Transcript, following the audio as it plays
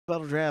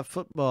Battle Draft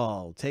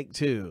Football, take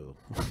two.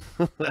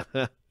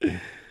 And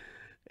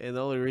the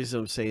only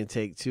reason I'm saying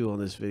take two on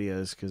this video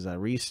is because I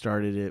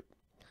restarted it.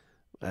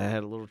 I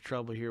had a little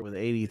trouble here with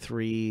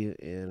 83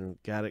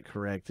 and got it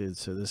corrected.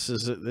 So this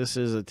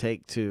is a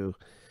take two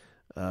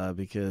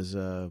because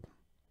I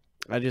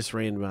just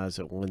randomized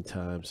it one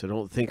time. So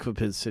don't think we've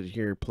been sitting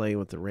here playing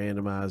with the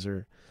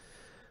randomizer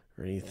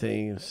or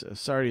anything. So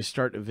sorry to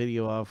start the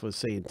video off with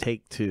saying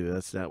take two.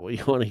 That's not what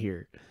you want to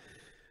hear.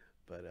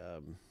 But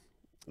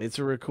it's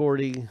a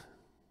recording.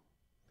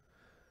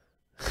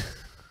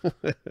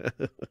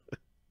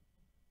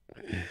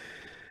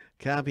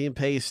 Copy and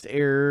paste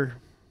error.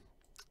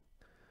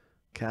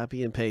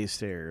 Copy and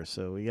paste error.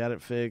 So we got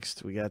it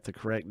fixed. We got the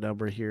correct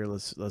number here.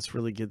 Let's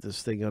really get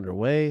this thing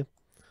underway.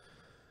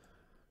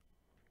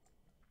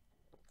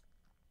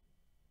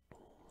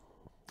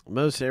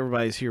 Most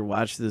everybody's here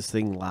watching this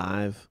thing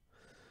live.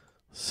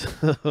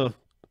 So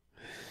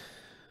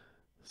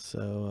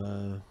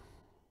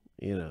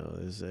you know,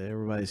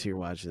 everybody's here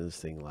watching this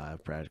thing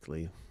live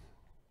practically.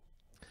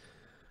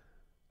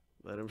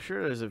 But I'm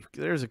sure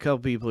there's a couple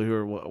people who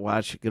are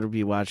going to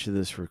be watching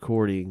this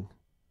recording.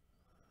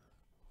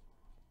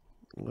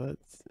 What?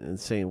 And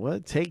saying,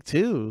 what? Take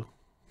two?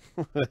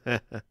 No,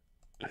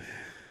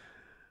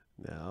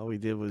 all we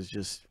did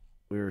was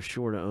we were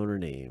short of owner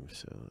name.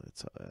 So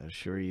I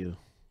assure you,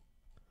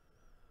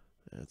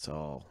 that's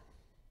all.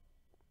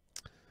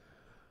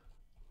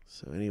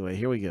 So anyway,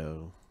 here we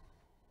go.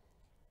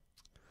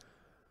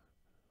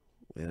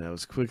 And that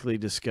was quickly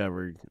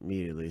discovered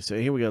immediately. So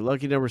here we go.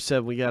 Lucky number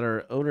 7. We got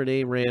our owner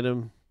name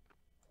random.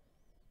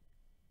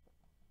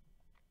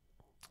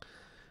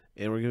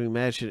 And we're going to be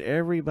matching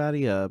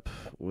everybody up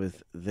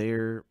with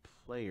their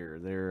player,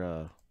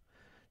 their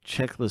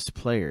checklist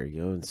player.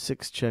 You know, and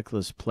 6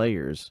 checklist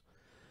players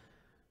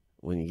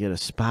when you get a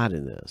spot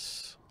in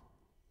this.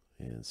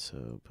 And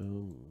so,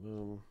 boom,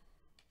 boom.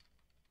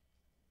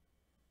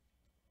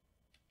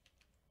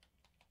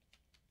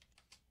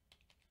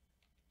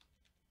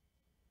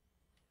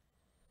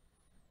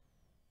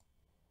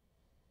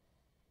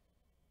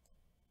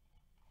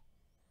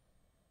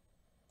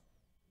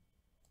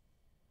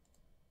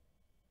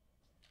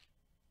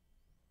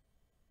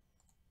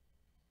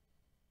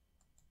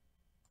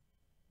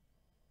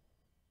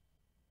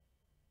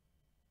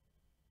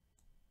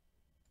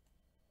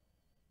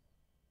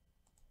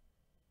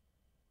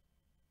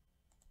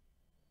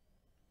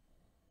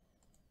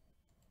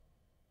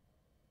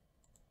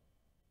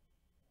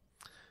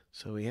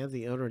 So we have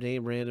the owner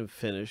name random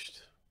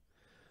finished.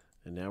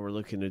 And now we're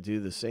looking to do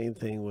the same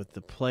thing with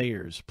the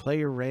players.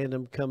 Player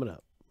random coming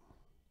up.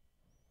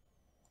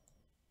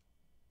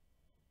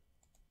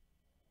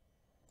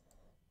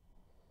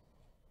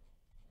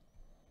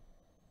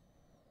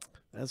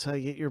 That's how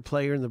you get your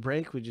player in the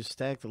break. We just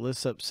stack the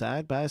lists up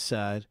side by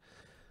side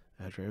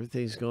after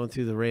everything's going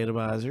through the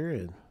randomizer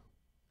and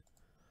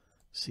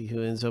see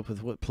who ends up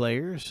with what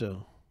player.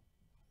 So,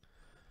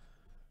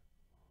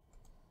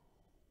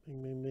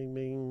 bing, bing, bing,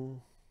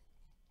 bing.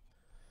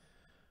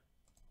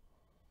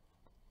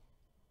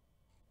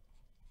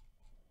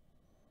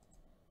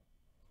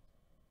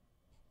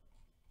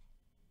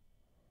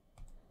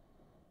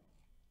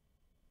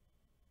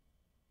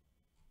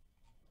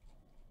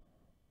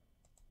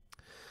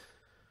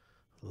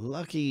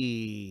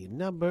 Lucky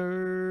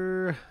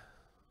number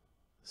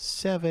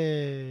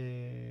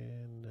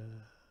 7.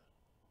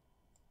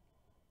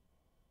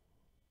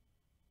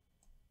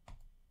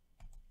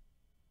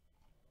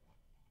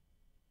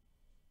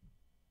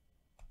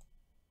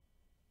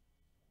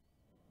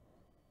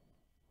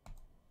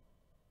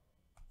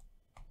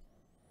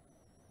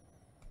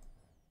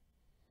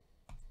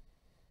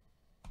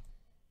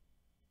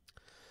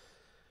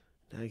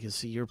 Now you can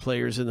see your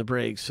players in the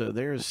break. So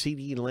there's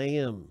CD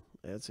Lamb.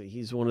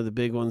 He's one of the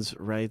big ones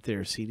right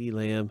there. CD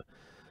Lamb,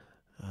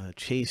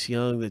 Chase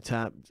Young, one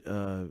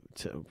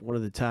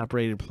of the top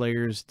rated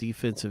players,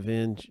 defensive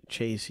end.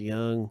 Chase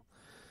Young.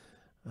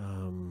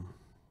 Going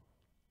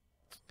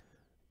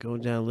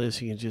down the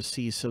list, you can just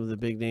see some of the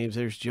big names.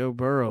 There's Joe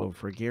Burrow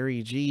for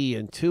Gary G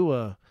and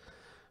Tua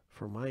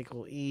for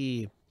Michael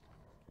E.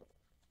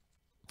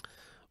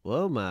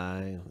 Whoa,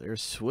 my.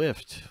 There's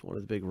Swift, one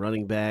of the big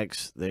running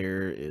backs.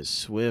 There is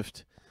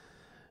Swift.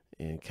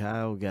 And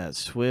Kyle got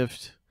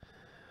Swift.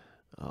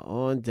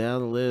 On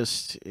down the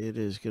list, it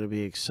is going to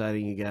be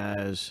exciting, you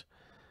guys.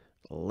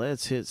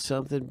 Let's hit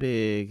something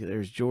big.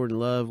 There's Jordan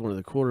Love, one of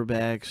the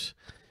quarterbacks.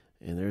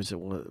 And there's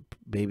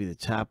maybe the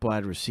top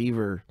wide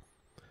receiver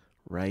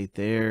right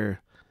there.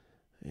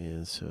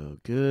 And so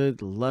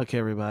good luck,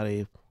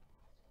 everybody.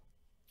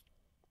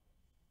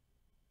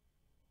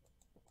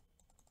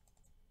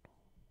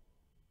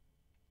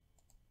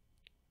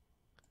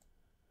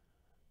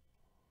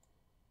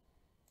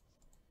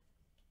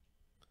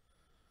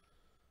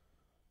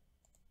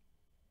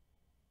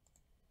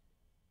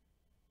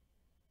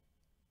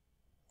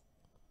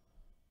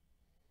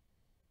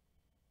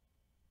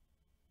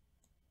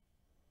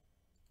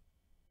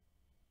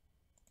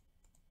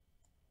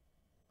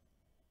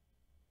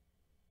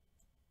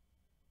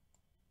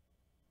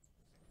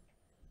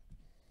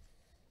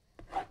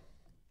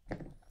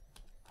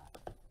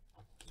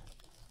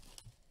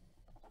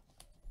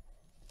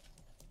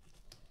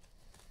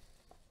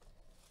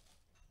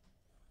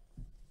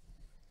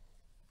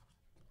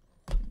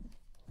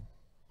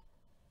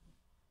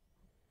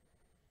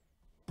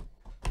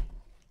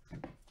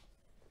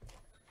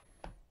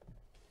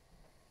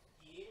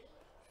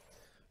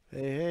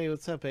 Hey,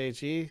 what's up,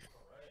 HE?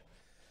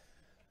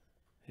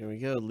 Here we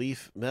go.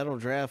 Leaf Metal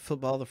Draft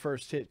Football. The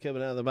first hit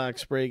coming out of the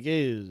box break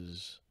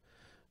is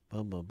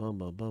bum bum bum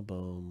bum bum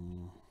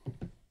bum.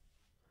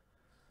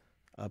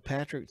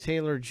 Patrick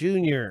Taylor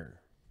Jr.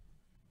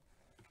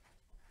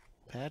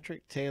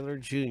 Patrick Taylor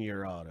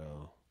Jr.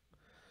 auto.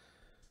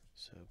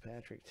 So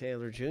Patrick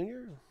Taylor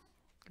Jr.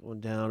 going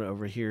down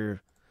over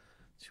here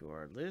to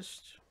our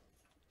list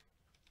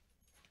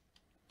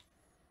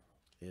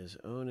is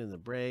owning the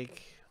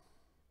break.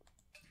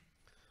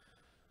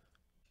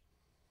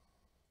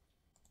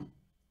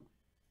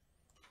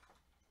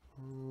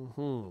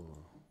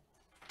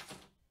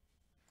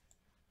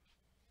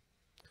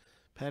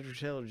 Patrick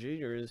Taylor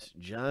Jr. is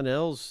John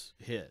L's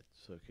hit.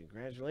 So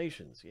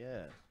congratulations.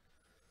 Yeah.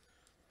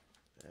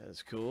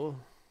 That's cool.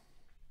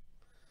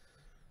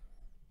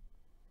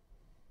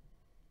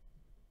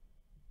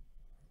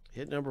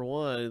 Hit number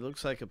 1. It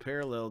looks like a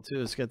parallel,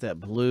 too. It's got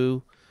that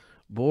blue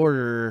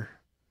border.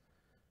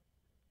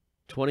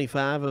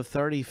 25 of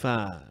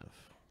 35.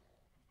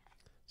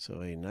 So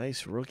a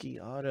nice rookie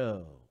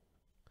auto.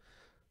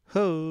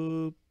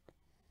 Hope.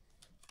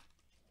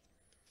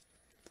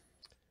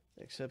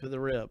 Next up in the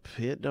rip.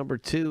 Hit number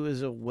 2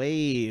 is a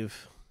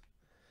wave.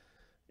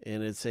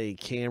 And it's a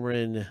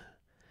Cameron.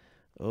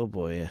 Oh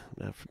boy,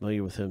 I'm not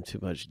familiar with him too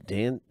much.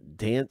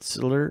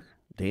 Dantzler.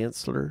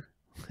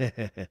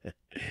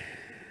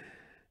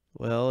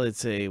 Well,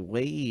 it's a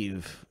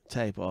wave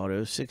type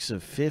auto, 6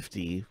 of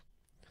 50.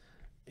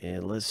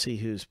 And let's see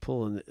who's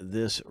pulling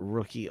this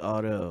rookie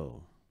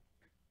auto.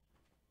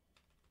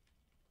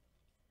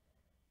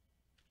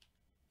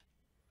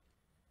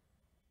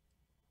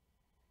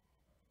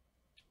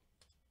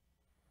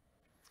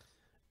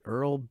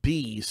 Earl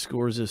B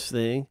scores this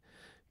thing.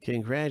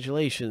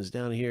 Congratulations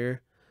down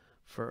here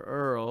for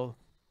Earl.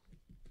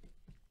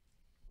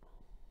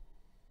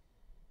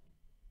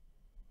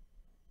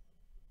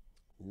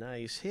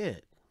 Nice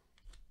hit.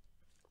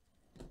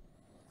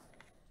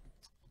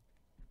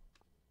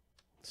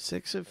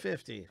 6 of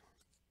 50.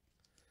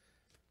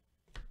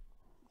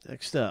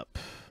 Next up,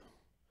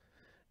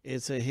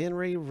 it's a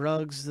Henry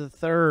Ruggs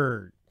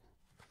III.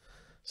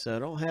 So I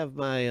don't have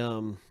my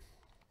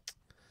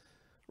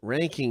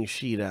ranking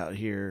sheet out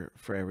here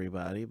for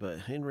everybody, but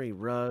Henry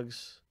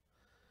Ruggs,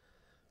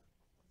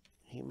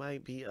 he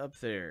might be up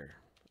there.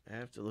 I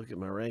have to look at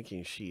my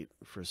ranking sheet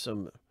for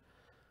some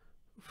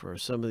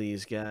of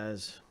these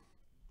guys,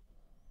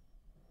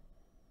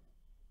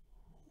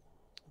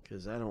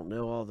 because I don't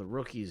know all the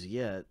rookies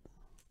yet.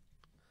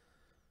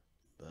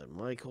 But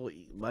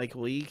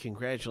Michael E,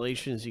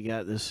 congratulations, you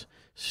got this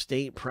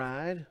State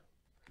Pride.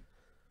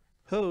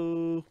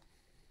 Ho!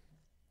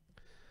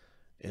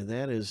 And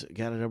that is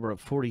got a number of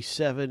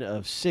 47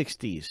 of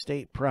 60.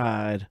 State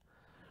Pride.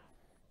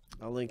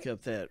 I'll link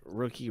up that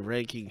rookie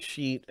ranking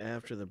sheet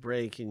after the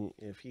break, and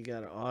if you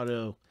got an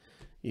auto,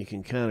 you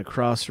can kind of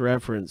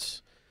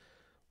cross-reference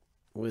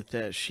with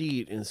that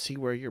sheet and see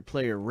where your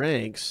player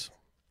ranks.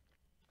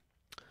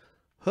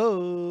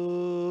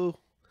 Ho!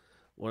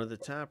 One of the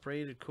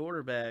top-rated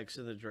quarterbacks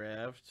in the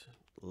draft,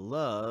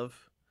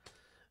 Love.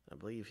 I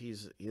believe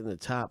he's in the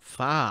top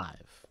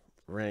 5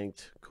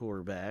 ranked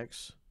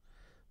quarterbacks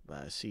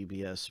by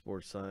CBS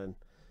Sportsline.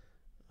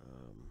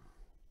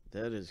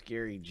 That is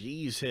Gary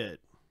G's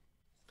hit.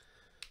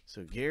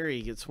 So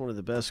Gary gets one of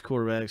the best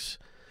quarterbacks,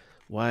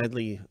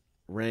 widely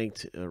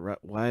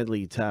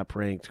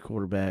top-ranked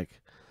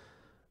quarterback.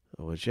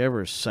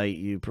 Whichever site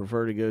you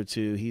prefer to go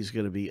to, he's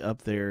going to be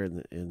up there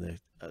in the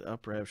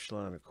upper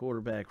echelon of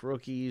quarterback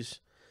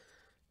rookies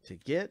to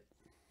get.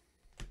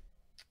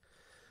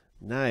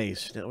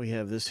 Nice. Now we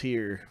have this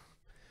here.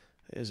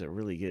 There's a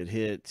really good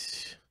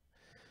hit.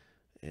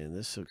 And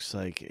this looks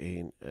like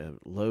a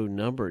low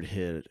numbered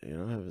hit. I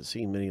haven't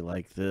seen many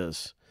like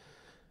this.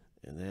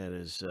 And that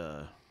is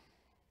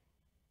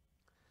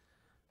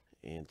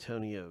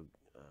Antonio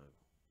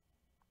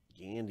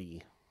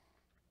Gandy.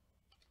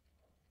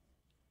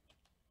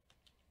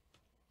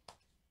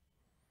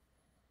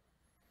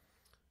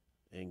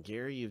 And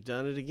Gary, you've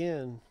done it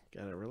again.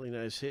 Got a really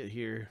nice hit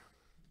here.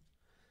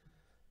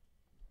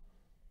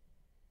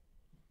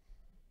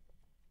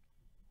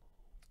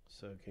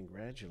 So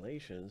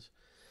congratulations.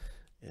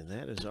 And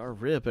that is our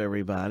rip,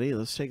 everybody.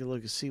 Let's take a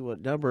look and see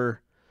what number.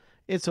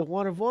 It's a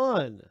 1 of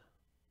 1.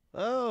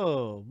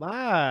 Oh,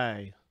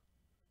 my.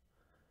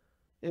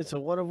 It's a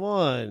 1 of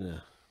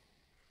 1.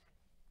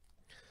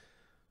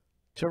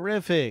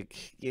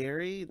 Terrific,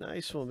 Gary.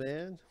 Nice one,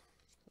 man.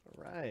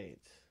 All right.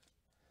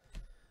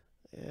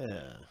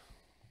 Yeah.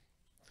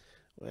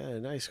 Well,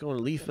 nice going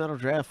to Leaf Metal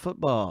Draft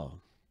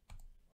Football.